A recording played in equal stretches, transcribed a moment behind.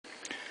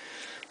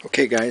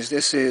Okay guys,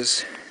 this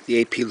is the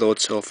AP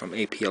Loadcell from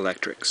AP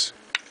Electrix.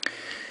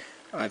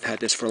 I've had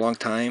this for a long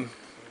time.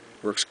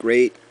 Works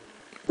great.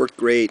 Worked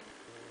great.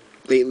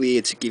 Lately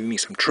it's giving me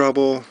some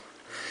trouble.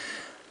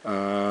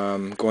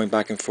 Going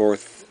back and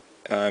forth.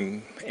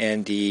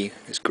 Andy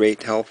is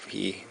great help.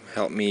 He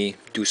helped me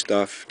do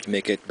stuff to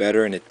make it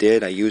better, and it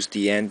did. I used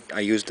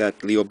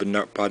that Leo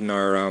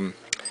Bodnar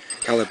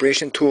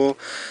calibration tool,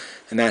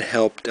 and that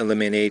helped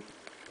eliminate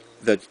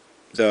the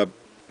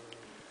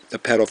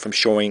pedal from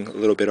showing a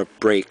little bit of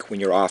brake when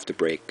you're off the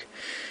brake.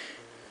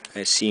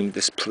 I see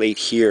this plate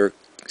here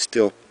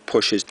still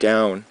pushes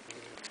down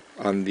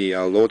on the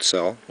load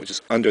cell, which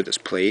is under this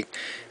plate,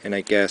 and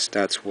I guess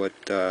that's what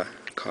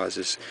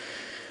causes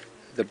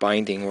the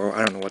binding, or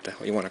I don't know what the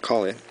hell you want to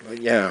call it, but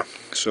yeah.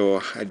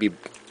 So I'd be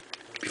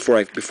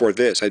before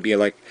this I'd be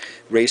like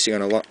racing,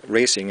 and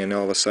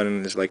all of a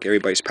sudden it's like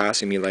everybody's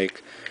passing me,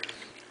 like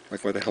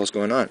what the hell's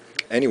going on?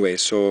 Anyway,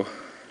 so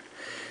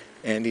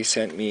Andy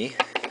sent me.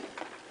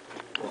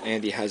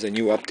 Andy has a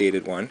new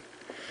updated one,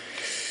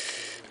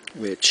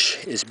 which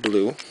is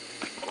blue.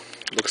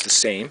 Looks the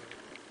same.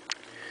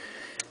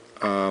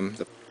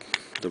 The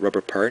rubber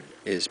part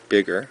is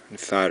bigger and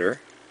fatter.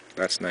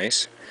 That's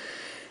nice.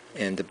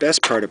 And the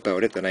best part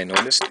about it that I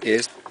noticed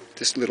is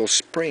this little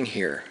spring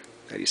here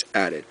that he's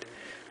added.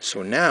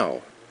 So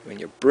now, when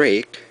you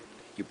brake,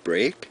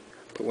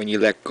 but when you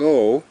let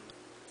go,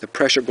 the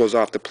pressure goes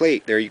off the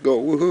plate. There you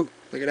go. Woohoo!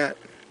 Look at that.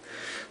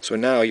 So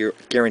now you're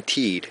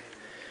guaranteed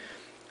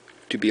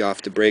to be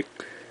off the brake.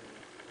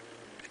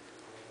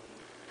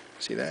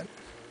 See that?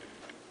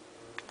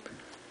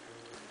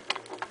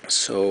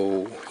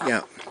 So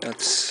yeah,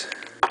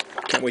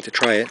 can't wait to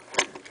try it.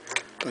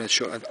 But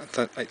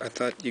I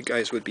thought you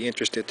guys would be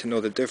interested to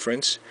know the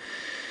difference.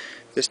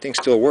 This thing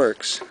still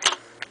works.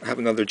 I have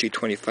another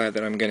G25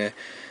 that I'm gonna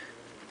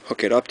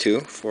hook it up to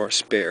for a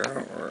spare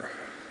or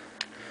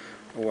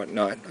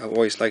whatnot. I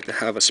always like to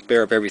have a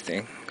spare of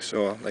everything.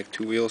 So like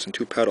 2 wheels and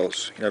 2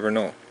 pedals. You never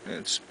know.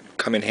 It's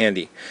come in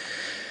handy.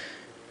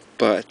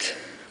 But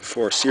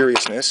for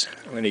seriousness,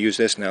 I'm going to use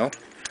this now,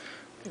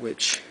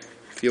 which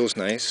feels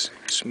nice,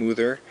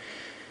 smoother,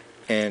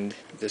 and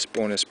this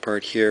bonus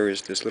part here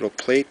is this little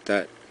plate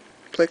that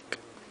click,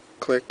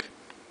 click,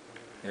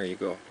 there you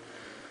go.